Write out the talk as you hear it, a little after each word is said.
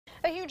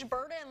huge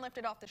burden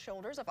lifted off the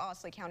shoulders of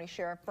Owsley County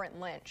Sheriff Brent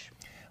Lynch.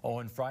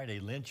 On Friday,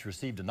 Lynch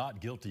received a not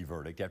guilty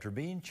verdict after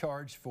being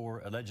charged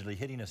for allegedly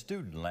hitting a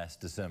student last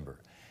December.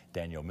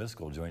 Danielle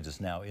Miskell joins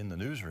us now in the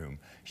newsroom.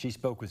 She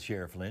spoke with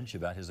Sheriff Lynch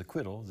about his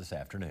acquittal this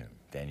afternoon.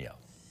 Danielle.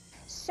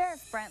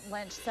 Sheriff Brent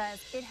Lynch says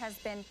it has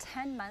been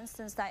 10 months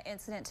since that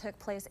incident took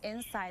place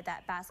inside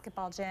that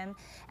basketball gym,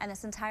 and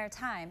this entire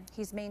time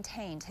he's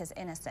maintained his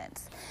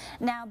innocence.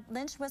 Now,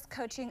 Lynch was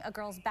coaching a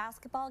girls'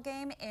 basketball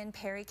game in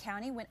Perry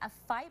County when a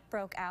fight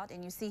broke out,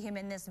 and you see him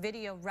in this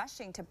video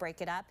rushing to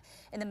break it up.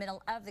 In the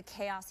middle of the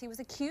chaos, he was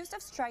accused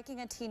of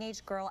striking a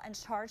teenage girl and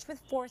charged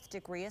with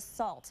 4th-degree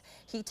assault.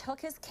 He took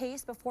his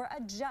case before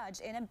a judge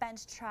in a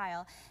bench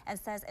trial and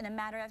says in a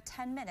matter of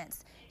 10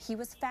 minutes he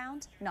was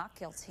found not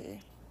guilty.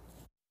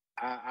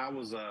 I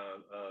was a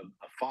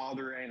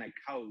father and a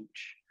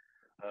coach,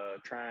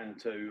 trying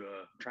to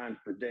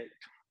protect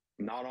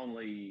not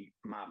only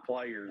my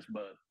players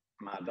but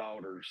my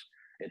daughters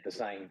at the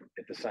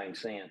same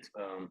sense.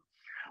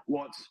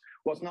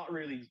 What's not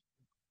really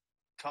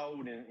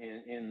told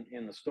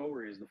in the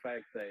story is the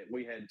fact that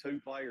we had 2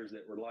 players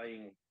that were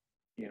laying,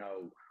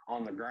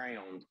 on the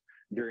ground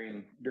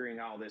during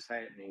all this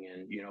happening,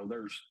 and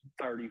there's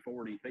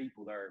 30-40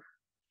 people there,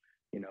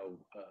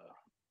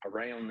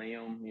 around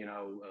them,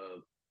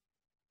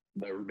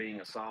 they were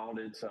being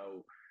assaulted.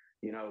 So,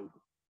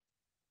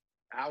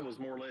 I was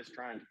more or less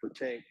trying to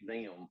protect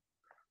them,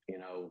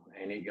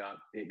 and it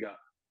got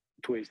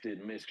twisted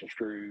and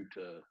misconstrued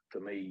to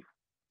me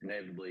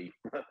inevitably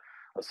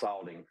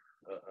assaulting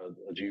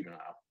a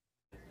juvenile.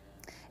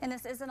 And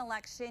this is an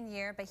election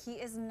year, but he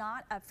is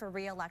not up for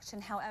re-election.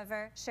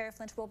 However,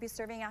 Sheriff Lynch will be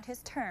serving out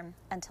his term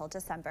until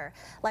December.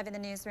 Live in the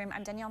newsroom,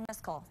 I'm Danielle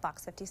Miskell,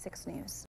 Fox 56 News.